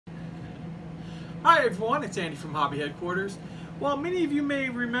Hi everyone, it's Andy from Hobby Headquarters. Well, many of you may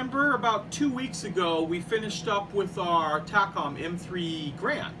remember about 2 weeks ago we finished up with our TACOM M3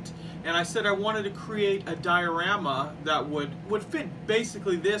 grant, and I said I wanted to create a diorama that would fit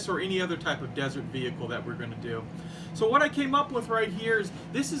basically this or any other type of desert vehicle that we're going to do. So what I came up with right here is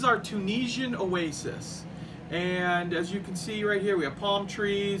this is our Tunisian oasis, and as you can see right here we have palm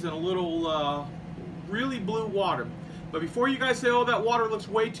trees and a little really blue water. But before you guys say, oh, that water looks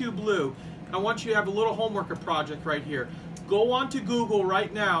way too blue, I want you to have a little homework project right here. Go on to Google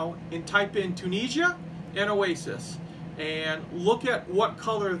right now and type in Tunisia and oasis and look at what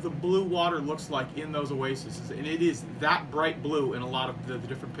color the blue water looks like in those oases. And it is that bright blue in a lot of the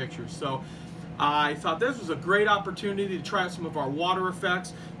different pictures. So I thought this was a great opportunity to try out some of our water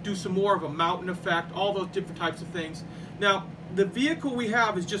effects, do some more of a mountain effect, all those different types of things. Now, the vehicle we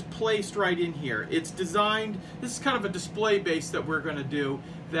have is just placed right in here. It's designed, this is kind of a display base that we're going to do,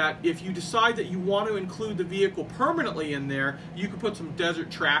 that if you decide that you want to include the vehicle permanently in there, you can put some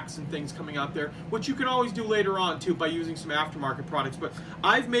desert tracks and things coming out there, which you can always do later on too by using some aftermarket products. But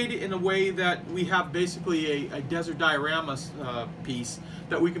I've made it in a way that we have basically a desert diorama piece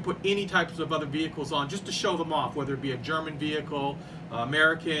that we can put any types of other vehicles on just to show them off, whether it be a German vehicle,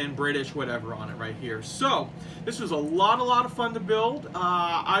 American, British, whatever on it right here. So this was a lot of fun to build.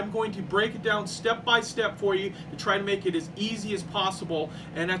 I'm going to break it down step by step for you to try to make it as easy as possible.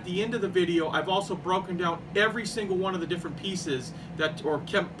 And at the end of the video, I've also broken down every single one of the different pieces that or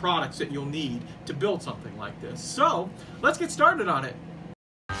products that you'll need to build something like this. So let's get started on it.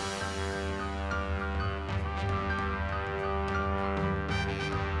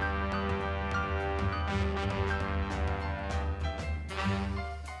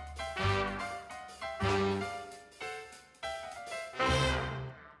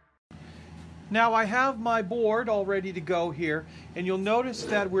 Now I have my board all ready to go here, and you'll notice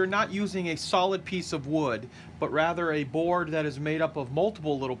that we're not using a solid piece of wood, but rather a board that is made up of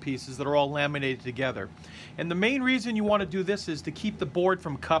multiple little pieces that are all laminated together. And the main reason you want to do this is to keep the board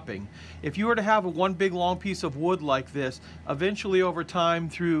from cupping. If you were to have one big long piece of wood like this, eventually over time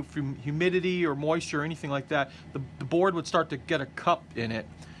from humidity or moisture or anything like that, the board would start to get a cup in it.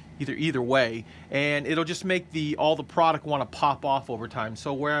 Either way, and it'll just make all the product want to pop off over time.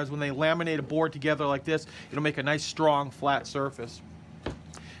 So whereas when they laminate a board together like this, it'll make a nice strong flat surface.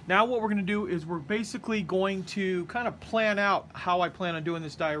 Now what we're going to do is we're basically going to kind of plan out how I plan on doing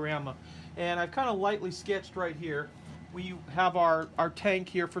this diorama, and I've kind of lightly sketched right here. We have our tank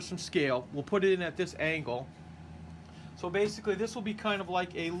here for some scale. We'll put it in at this angle. So basically this will be kind of like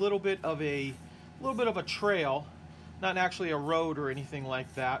a little bit of a trail, not actually a road or anything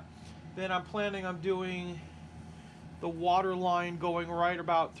like that. Then I'm planning on doing the water line going right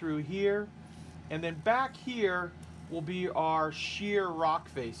about through here, and then back here will be our sheer rock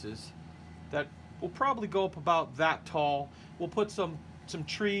faces that will probably go up about that tall. We'll put some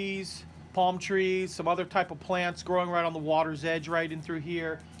trees, palm trees, some other type of plants growing right on the water's edge right in through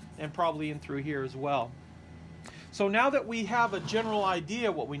here, and probably in through here as well. So now that we have a general idea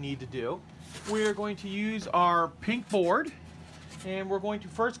what we need to do, we're going to use our pink board, and we're going to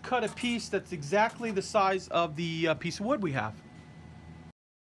first cut a piece that's exactly the size of the piece of wood we have.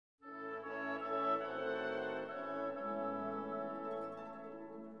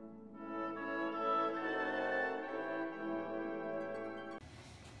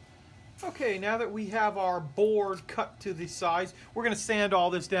 Okay, now that we have our board cut to the size, we're going to sand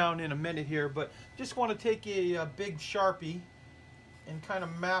all this down in a minute here, but just want to take a big Sharpie and kind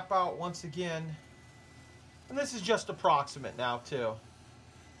of map out once again. And this is just approximate now too.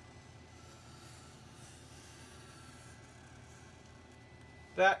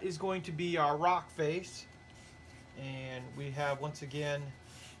 That is going to be our rock face, and we have, once again,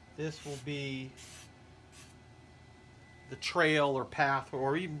 this will be the trail or path,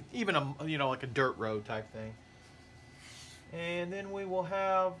 or even a, like a dirt road type thing. And then we will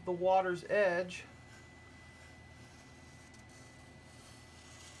have the water's edge.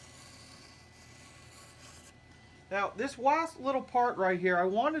 Now, this last little part right here, I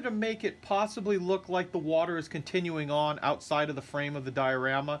wanted to make it possibly look like the water is continuing on outside of the frame of the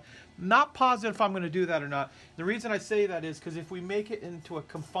diorama. Not positive if I'm going to do that or not. The reason I say that is because if we make it into a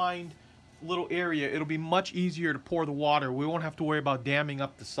confined little area, it'll be much easier to pour the water. We won't have to worry about damming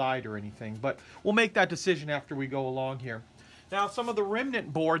up the side or anything, but we'll make that decision after we go along here. Now, some of the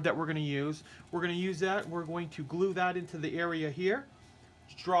remnant board that we're going to use that. We're going to glue that into the area here.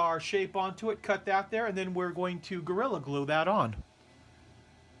 Draw our shape onto it, cut that there, and then we're going to Gorilla Glue that on.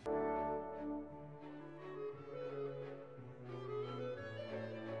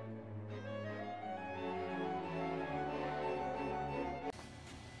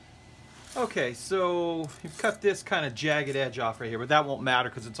 Okay, so you've cut this kind of jagged edge off right here, but that won't matter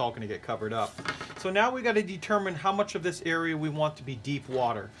because it's all going to get covered up. So now we got to determine how much of this area we want to be deep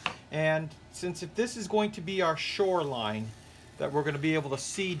water. And since if this is going to be our shoreline that we're going to be able to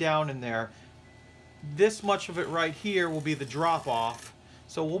see down in there, this much of it right here will be the drop off.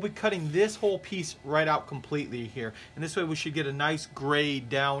 So we'll be cutting this whole piece right out completely here. And this way we should get a nice grade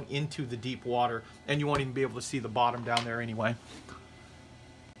down into the deep water, and you won't even be able to see the bottom down there anyway.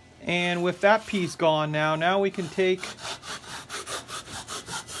 And with that piece gone now we can take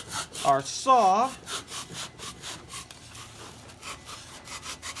our saw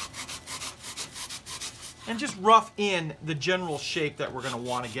and just rough in the general shape that we're going to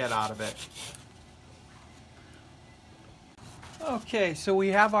want to get out of it. Okay, so we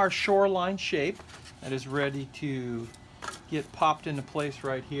have our shoreline shape that is ready to get popped into place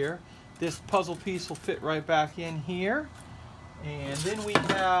right here. This puzzle piece will fit right back in here. And then we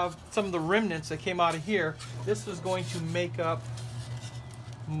have some of the remnants that came out of here. This is going to make up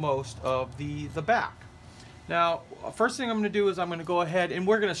most of the back. Now, first thing I'm going to do is I'm going to go ahead, and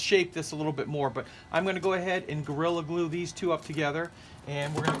we're going to shape this a little bit more, but I'm going to go ahead and Gorilla Glue these two up together,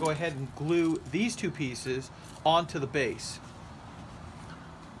 and we're going to go ahead and glue these two pieces onto the base.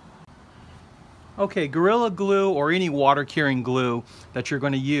 Okay, Gorilla Glue or any water-curing glue that you're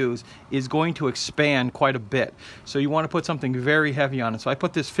going to use is going to expand quite a bit. So you want to put something very heavy on it. So I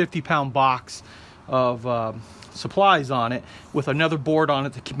put this 50-pound box of supplies on it with another board on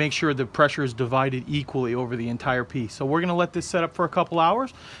it to make sure the pressure is divided equally over the entire piece. So we're going to let this set up for a couple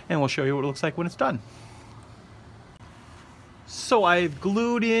hours, and we'll show you what it looks like when it's done. So I've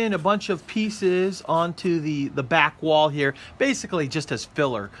glued in a bunch of pieces onto the back wall here, basically just as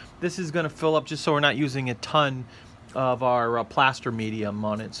filler. This is going to fill up just so we're not using a ton of our plaster medium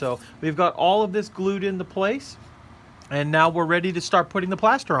on it. So we've got all of this glued into place, and now we're ready to start putting the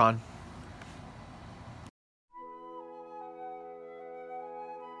plaster on.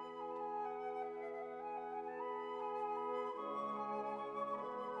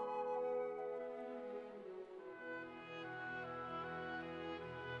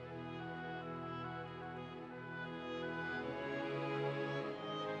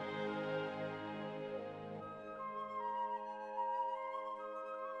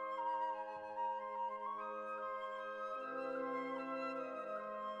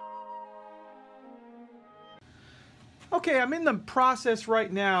 Okay, I'm in the process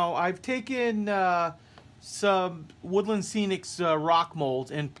right now. I've taken some Woodland Scenics rock molds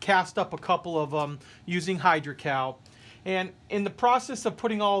and cast up a couple of them using Hydrocal. And in the process of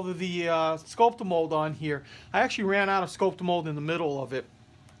putting all of the Sculptamold on here, I actually ran out of Sculptamold in the middle of it.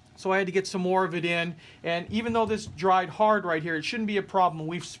 So I had to get some more of it in. And even though this dried hard right here, it shouldn't be a problem.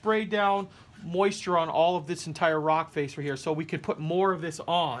 We've sprayed down moisture on all of this entire rock face right here, so we could put more of this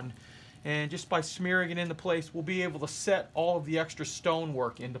on. And just by smearing it into place, we'll be able to set all of the extra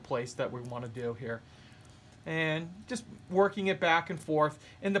stonework into place that we want to do here. And just working it back and forth.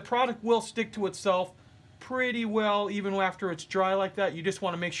 And the product will stick to itself pretty well even after it's dry like that. You just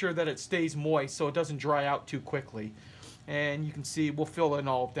want to make sure that it stays moist so it doesn't dry out too quickly. And you can see we'll fill it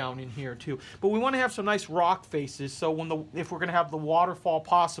all down in here too. But we want to have some nice rock faces, so if we're going to have the waterfall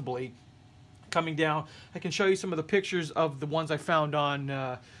possibly coming down, I can show you some of the pictures of the ones I found on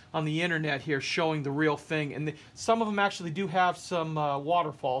the internet here showing the real thing. And some of them actually do have some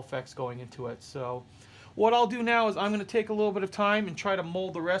waterfall effects going into it. So what I'll do now is I'm going to take a little bit of time and try to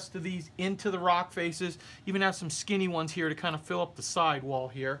mold the rest of these into the rock faces. Even have some skinny ones here to kind of fill up the side wall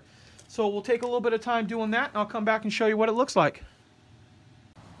here. So we'll take a little bit of time doing that, and I'll come back and show you what it looks like.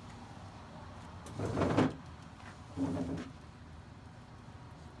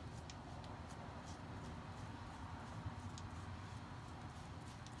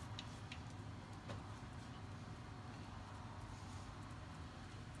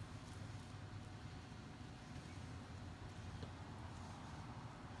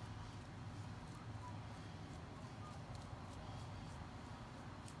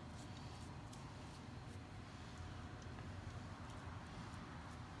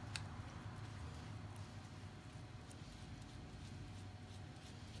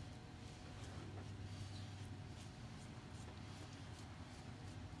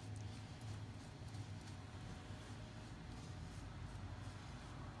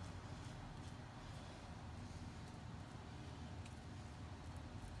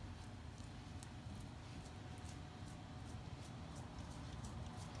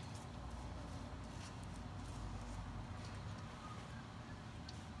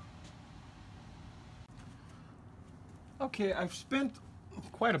 Okay, I've spent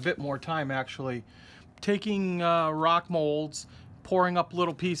quite a bit more time actually taking rock molds, pouring up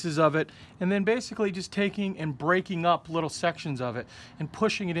little pieces of it, and then basically just taking and breaking up little sections of it and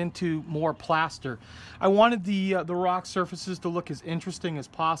pushing it into more plaster. I wanted the rock surfaces to look as interesting as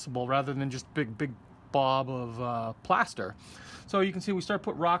possible rather than just big blob of plaster. So you can see we start to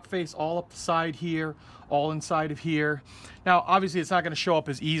put rock face all up the side here, all inside of here. Now obviously it's not going to show up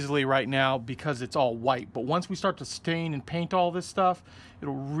as easily right now because it's all white, but once we start to stain and paint all this stuff,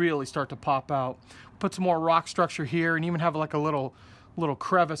 it'll really start to pop out. Put some more rock structure here and even have like a little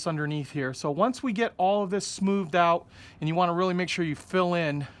crevice underneath here. So once we get all of this smoothed out, and you want to really make sure you fill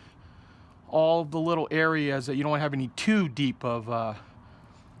in all the little areas that you don't want to have any too deep of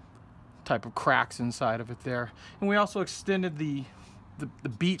type of cracks inside of it there. And we also extended the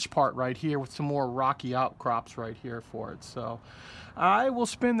beach part right here with some more rocky outcrops right here for it. So I will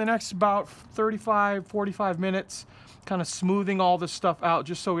spend the next about 35-45 minutes kind of smoothing all this stuff out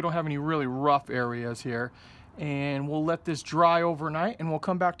just so we don't have any really rough areas here. And we'll let this dry overnight and we'll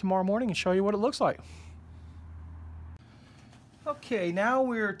come back tomorrow morning and show you what it looks like. Okay, now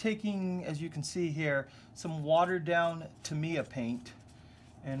we're taking, as you can see here, some watered down Tamiya paint,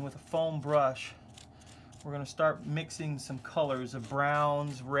 and with a foam brush we're going to start mixing some colors of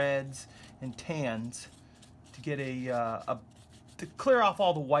browns, reds, and tans to get to clear off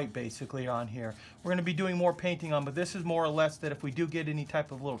all the white basically on here. We're going to be doing more painting on, but this is more or less that if we do get any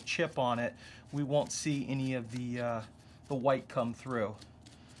type of little chip on it, we won't see any of the white come through.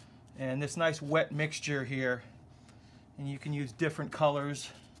 And this nice wet mixture here, and you can use different colors.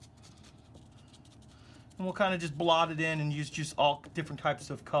 And we'll kind of just blot it in and use just all different types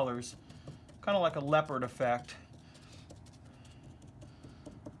of colors, kind of like a leopard effect.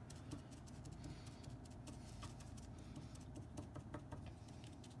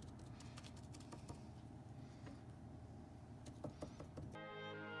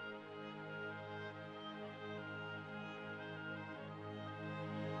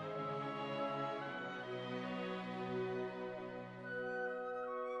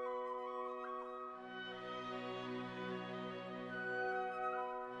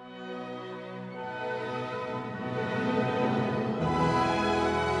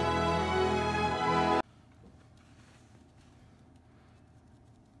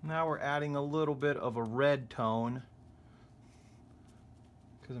 Now we're adding a little bit of a red tone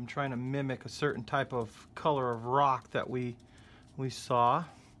because I'm trying to mimic a certain type of color of rock that we saw.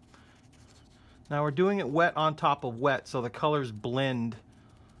 Now we're doing it wet on top of wet, so the colors blend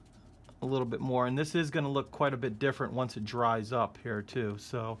a little bit more, and this is going to look quite a bit different once it dries up here too.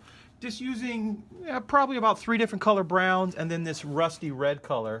 So just using probably about 3 different color browns and then this rusty red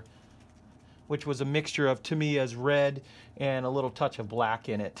color, which was a mixture of Tamiya's red and a little touch of black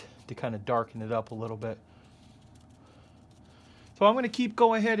in it to kind of darken it up a little bit. So I'm going to keep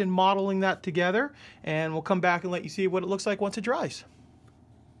going ahead and modeling that together, and we'll come back and let you see what it looks like once it dries.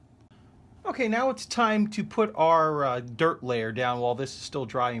 Okay, now it's time to put our dirt layer down while this is still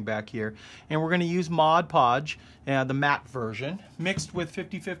drying back here. And we're going to use Mod Podge, the matte version, mixed with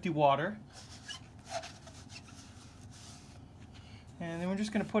 50/50 water. And then we're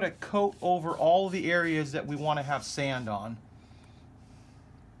just going to put a coat over all of the areas that we want to have sand on.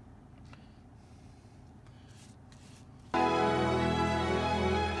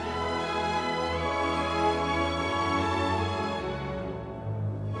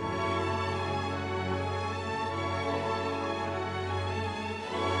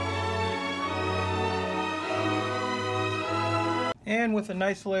 And with a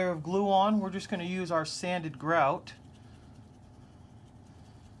nice layer of glue on, we're just going to use our sanded grout.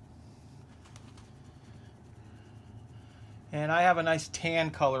 And I have a nice tan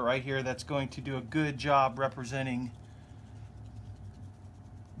color right here that's going to do a good job representing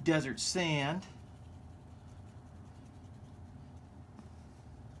desert sand.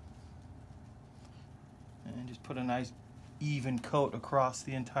 And just put a nice even coat across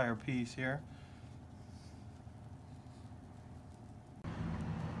the entire piece here.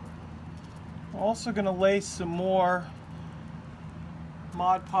 I'm also going to lay some more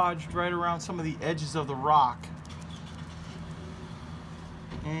Mod Podge right around some of the edges of the rock.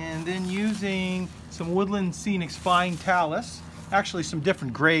 And then using some Woodland Scenics Fine Talus, actually some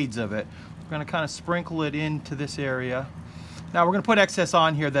different grades of it, we're going to kind of sprinkle it into this area. Now we're going to put excess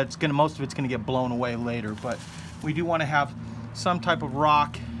on here that's going to, most of it's going to get blown away later, but we do want to have some type of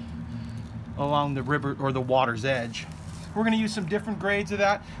rock along the river or the water's edge. We're going to use some different grades of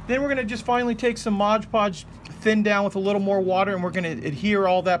that. Then we're going to just finally take some Mod Podge, thin down with a little more water, and we're going to adhere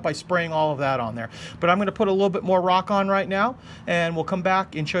all that by spraying all of that on there. But I'm going to put a little bit more rock on right now, and we'll come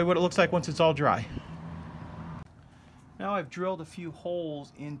back and show you what it looks like once it's all dry. Now I've drilled a few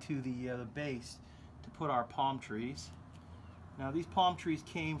holes into the base to put our palm trees. Now these palm trees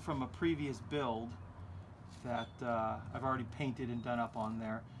came from a previous build that I've already painted and done up on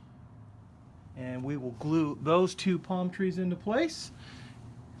there. And we will glue those two palm trees into place.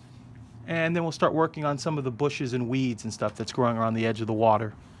 And then we'll start working on some of the bushes and weeds and stuff that's growing around the edge of the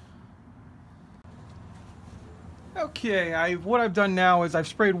water. Okay, what I've done now is I've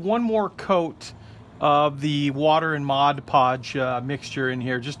sprayed one more coat of the water and Mod Podge mixture in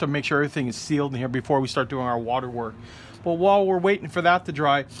here just to make sure everything is sealed in here before we start doing our water work. But while we're waiting for that to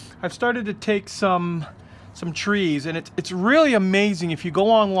dry, I've started to take some trees, and it's really amazing if you go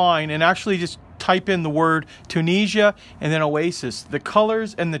online and actually just type in the word Tunisia and then Oasis. The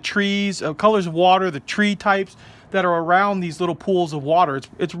colors and the trees, colors of water, the tree types that are around these little pools of water,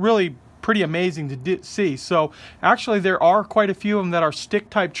 it's really pretty amazing to see. So actually there are quite a few of them that are stick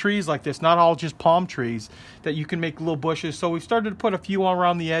type trees like this, not all just palm trees, that you can make little bushes. So we've started to put a few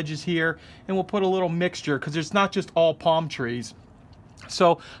around the edges here, and we'll put a little mixture because it's not just all palm trees.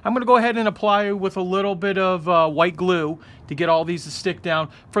 So I'm going to go ahead and apply with a little bit of white glue to get all these to stick down.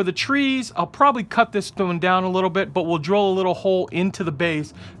 For the trees, I'll probably cut this one down a little bit, but we'll drill a little hole into the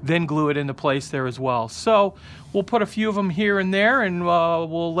base, then glue it into place there as well. So we'll put a few of them here and there, and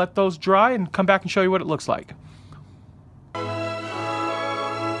we'll let those dry and come back and show you what it looks like.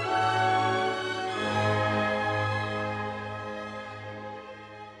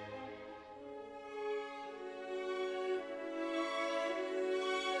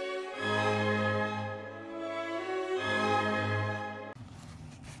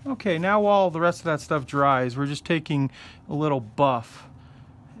 Okay, now while the rest of that stuff dries, we're just taking a little buff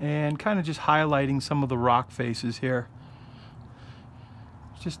and kind of just highlighting some of the rock faces here,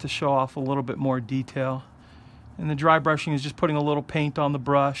 just to show off a little bit more detail. And the dry brushing is just putting a little paint on the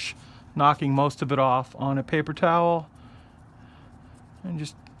brush, knocking most of it off on a paper towel, and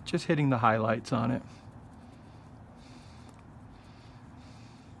just hitting the highlights on it.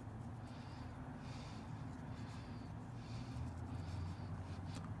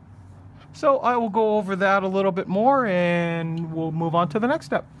 So I will go over that a little bit more, and we'll move on to the next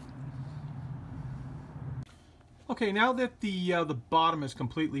step. Okay, now that the bottom is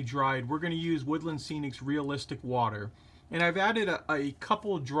completely dried, we're going to use Woodland Scenic's Realistic Water. And I've added a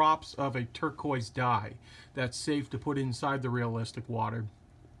couple of drops of a turquoise dye that's safe to put inside the Realistic Water.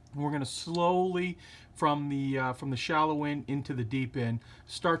 And we're going to slowly, from the shallow end into the deep end,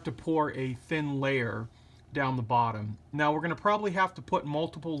 start to pour a thin layer down the bottom. Now we're going to probably have to put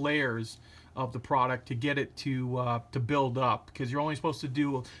multiple layers of the product to get it to build up, because you're only supposed to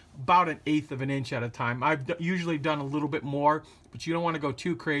do about 1/8 of an inch at a time. I've usually done a little bit more, but you don't want to go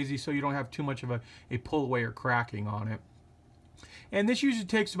too crazy so you don't have too much of a pull away or cracking on it. And this usually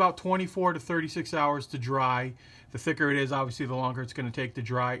takes about 24 to 36 hours to dry. The thicker it is, obviously the longer it's going to take to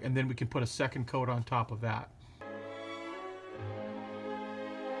dry, and then we can put a second coat on top of that.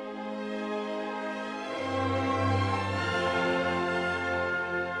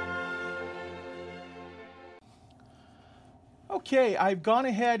 Okay, I've gone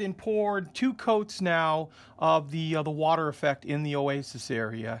ahead and poured 2 coats now of the water effect in the Oasis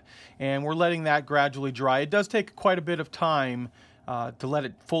area, and we're letting that gradually dry. It does take quite a bit of time to let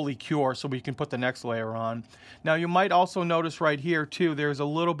it fully cure so we can put the next layer on. Now you might also notice right here too, there's a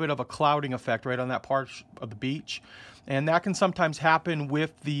little bit of a clouding effect right on that part of the beach. And that can sometimes happen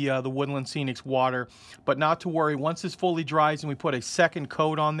with the Woodland Scenic's water, but not to worry. Once this fully dries and we put a second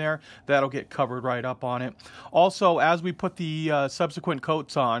coat on there, that'll get covered right up on it. Also, as we put the subsequent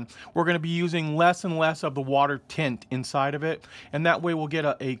coats on, we're going to be using less and less of the water tint inside of it, and that way we'll get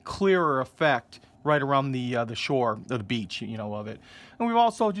a clearer effect right around the shore, the beach, you know, of it. And we've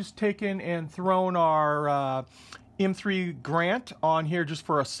also just taken and thrown our M3 Grant on here just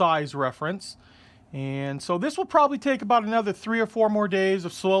for a size reference. And so this will probably take about another 3 or 4 more days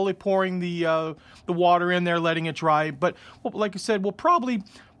of slowly pouring the water in there, letting it dry. But like I said, we'll probably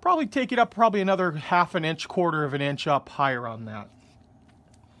take it up probably another 1/2 inch, 1/4 of an inch up higher on that.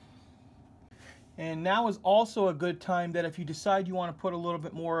 And now is also a good time that if you decide you want to put a little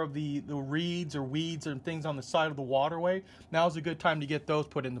bit more of the reeds or weeds and things on the side of the waterway, now is a good time to get those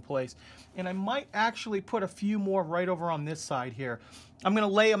put into place. And I might actually put a few more right over on this side here. I'm going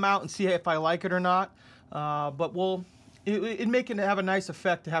to lay them out and see if I like it or not, but it'd make it have a nice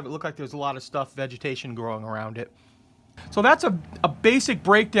effect to have it look like there's a lot of stuff, vegetation growing around it. So that's a basic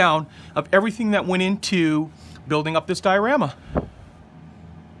breakdown of everything that went into building up this diorama.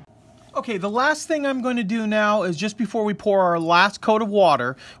 Okay, the last thing I'm going to do now is just before we pour our last coat of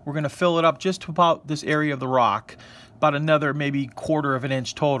water, we're going to fill it up just to about this area of the rock. about another maybe 1/4 of an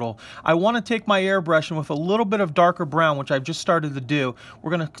inch total. I want to take my airbrush and with a little bit of darker brown, which I've just started to do,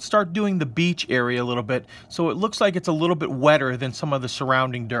 we're going to start doing the beach area a little bit so it looks like it's a little bit wetter than some of the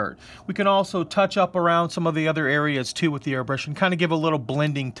surrounding dirt. We can also touch up around some of the other areas too with the airbrush and kind of give a little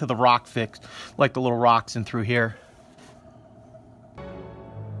blending to the rock fix, like the little rocks in through here.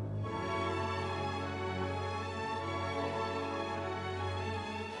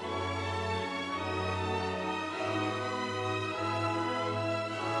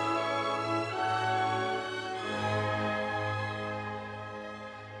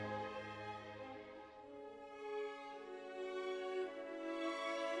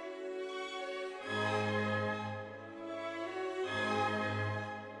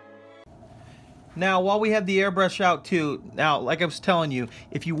 Now, while we have the airbrush out too, now, like I was telling you,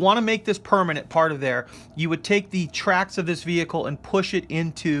 if you want to make this permanent part of there, you would take the tracks of this vehicle and push it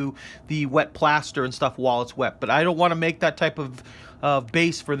into the wet plaster and stuff while it's wet. But I don't want to make that type of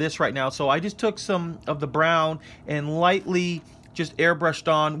base for this right now, so I just took some of the brown and lightly just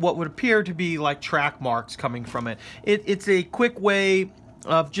airbrushed on what would appear to be like track marks coming from it. It's a quick way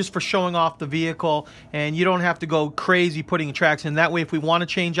of just for showing off the vehicle, and you don't have to go crazy putting tracks in. That way, if we want to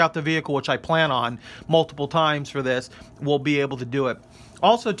change out the vehicle, which I plan on multiple times for this, we'll be able to do it.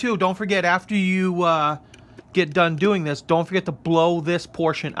 Also too, don't forget, after you get done doing this, don't forget to blow this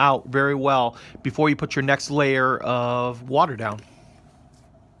portion out very well before you put your next layer of water down.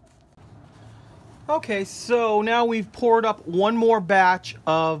 Okay, so now we've poured up one more batch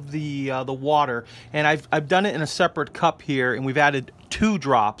of the water, and I've done it in a separate cup here, and we've added 2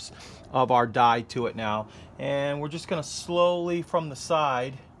 drops of our dye to it now, and we're just going to slowly from the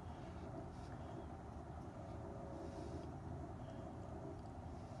side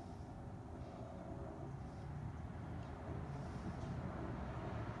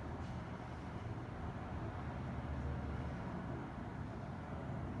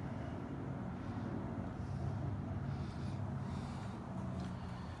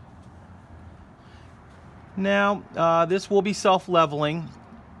now. This will be self-leveling,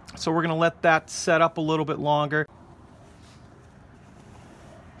 so we're going to let that set up a little bit longer.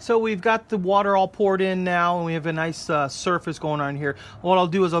 So we've got the water all poured in now, and we have a nice surface going on here. What I'll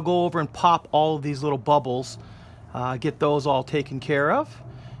do is I'll go over and pop all of these little bubbles, get those all taken care of.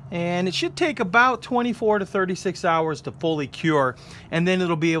 And it should take about 24 to 36 hours to fully cure, and then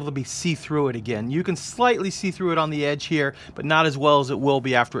it'll be able to be see through it again. You can slightly see through it on the edge here, but not as well as it will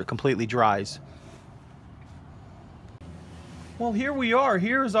be after it completely dries. Well, here we are.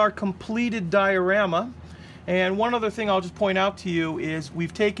 Here's our completed diorama. And one other thing I'll just point out to you is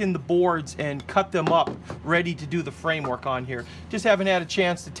we've taken the boards and cut them up ready to do the framework on here. Just haven't had a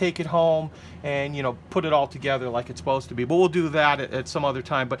chance to take it home and, you know, put it all together like it's supposed to be. But we'll do that at some other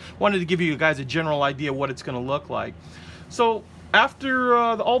time. But wanted to give you guys a general idea what it's going to look like. So after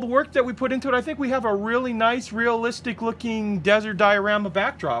all the work that we put into it, I think we have a really nice, realistic looking desert diorama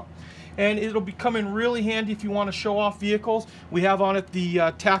backdrop. And it'll be coming really handy if you want to show off vehicles. We have on it the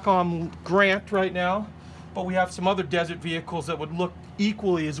Tacom Grant right now, but we have some other desert vehicles that would look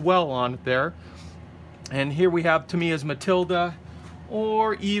equally as well on it there. And here we have Tamiya's Matilda,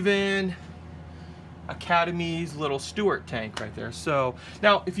 or even Academy's little Stewart tank right there. So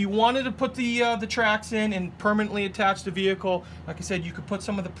now, if you wanted to put the tracks in and permanently attach the vehicle, like I said, you could put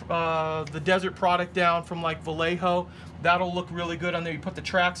some of the desert product down from like Vallejo. That'll look really good on there. You put the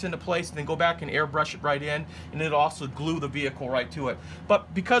tracks into place and then go back and airbrush it right in, and it'll also glue the vehicle right to it.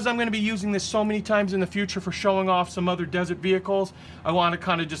 But because I'm going to be using this so many times in the future for showing off some other desert vehicles, I want to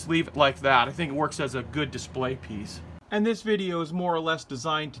kind of just leave it like that. I think it works as a good display piece. And this video is more or less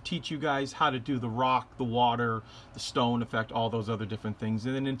designed to teach you guys how to do the rock, the water, the stone effect, all those other different things.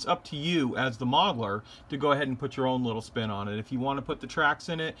 And then it's up to you as the modeler to go ahead and put your own little spin on it. If you want to put the tracks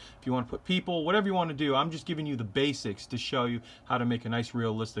in it, if you want to put people, whatever you want to do, I'm just giving you the basics to show you how to make a nice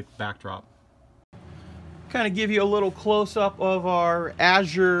realistic backdrop. Kind of give you a little close-up of our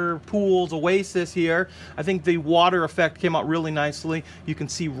Azure Pools Oasis here. I think the water effect came out really nicely. You can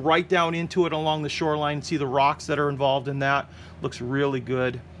see right down into it along the shoreline, see the rocks that are involved in that. Looks really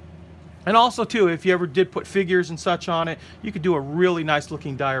good. And also too, if you ever did put figures and such on it, you could do a really nice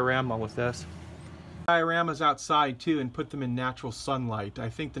looking diorama with this. Dioramas outside too, and put them in natural sunlight. I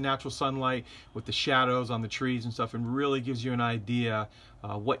think the natural sunlight with the shadows on the trees and stuff, and really gives you an idea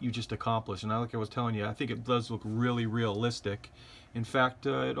what you just accomplished. And like I was telling you, I think it does look really realistic. In fact,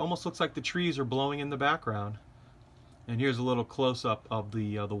 it almost looks like the trees are blowing in the background. And here's a little close-up of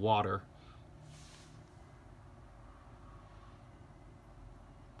the water.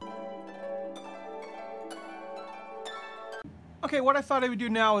 Okay, what I thought I would do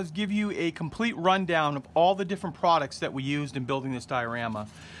now is give you a complete rundown of all the different products that we used in building this diorama.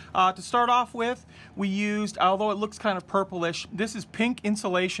 To start off with, we used, although it looks kind of purplish, this is pink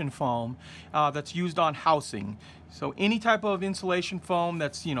insulation foam that's used on housing. So any type of insulation foam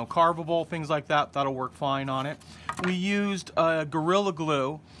that's, you know, carvable, things like that, that'll work fine on it. We used Gorilla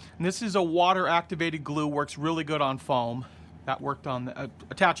Glue, and this is a water-activated glue, works really good on foam. That worked on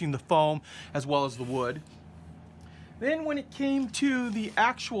attaching the foam as well as the wood. Then when it came to the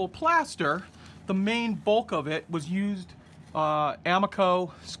actual plaster, the main bulk of it was used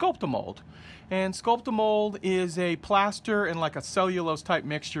Amico Sculptamold. And Sculptamold is a plaster and like a cellulose type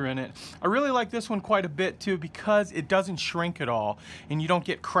mixture in it. I really like this one quite a bit too because it doesn't shrink at all and you don't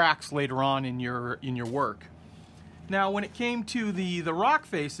get cracks later on in your work. Now when it came to the rock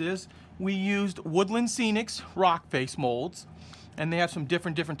faces, we used Woodland Scenics rock face molds. And they have some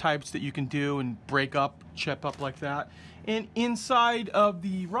different types that you can do and break up, chip up like that. And inside of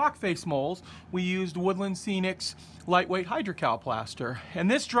the rock face molds, we used Woodland Scenics lightweight hydrocal plaster.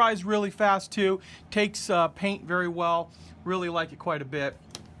 And this dries really fast too, takes paint very well, really like it quite a bit.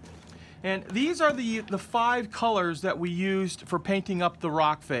 And these are the 5 colors that we used for painting up the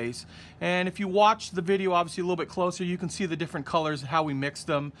rock face. And if you watch the video obviously a little bit closer, you can see the different colors, how we mixed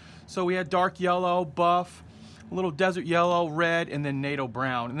them. So we had dark yellow, buff, a little desert yellow, red, and then NATO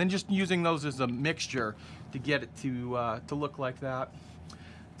brown. And then just using those as a mixture to get it to look like that.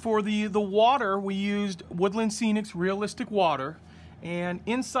 For the water, we used Woodland Scenics Realistic Water. And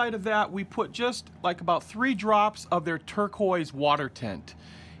inside of that, we put just like about 3 drops of their turquoise water tint.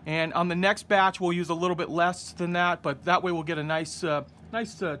 And on the next batch, we'll use a little bit less than that, but that way we'll get a nice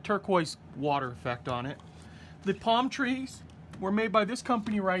turquoise water effect on it. The palm trees were made by this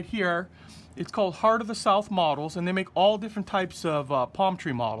company right here. It's called Heart of the South Models, and they make all different types of palm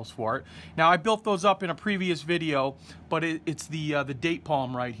tree models for it. Now I built those up in a previous video, but it's the date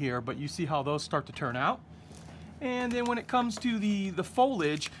palm right here, but you see how those start to turn out. And then when it comes to the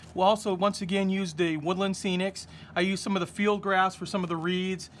foliage, we'll also once again use the Woodland Scenics. I use some of the field grass for some of the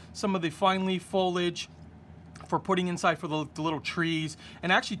reeds, some of the fine leaf foliage for putting inside for the little trees,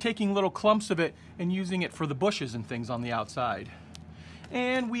 and actually taking little clumps of it and using it for the bushes and things on the outside.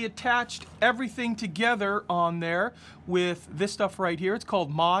 And we attached everything together on there with this stuff right here. It's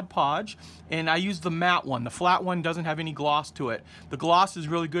called Mod Podge, and I used the matte one. The flat one doesn't have any gloss to it. The gloss is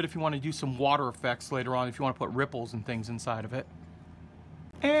really good if you want to do some water effects later on, if you want to put ripples and things inside of it.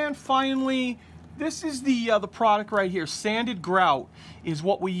 And finally, this is the product right here. Sanded grout is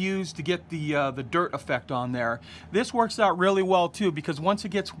what we use to get the dirt effect on there. This works out really well too because once it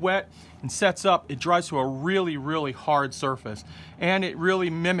gets wet and sets up, it dries to a really hard surface. And it really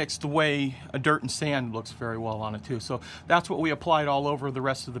mimics the way a dirt and sand looks very well on it too. So that's what we applied all over the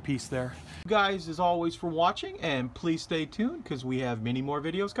rest of the piece there. Thank you guys, as always, for watching, and please stay tuned because we have many more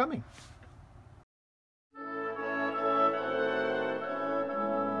videos coming.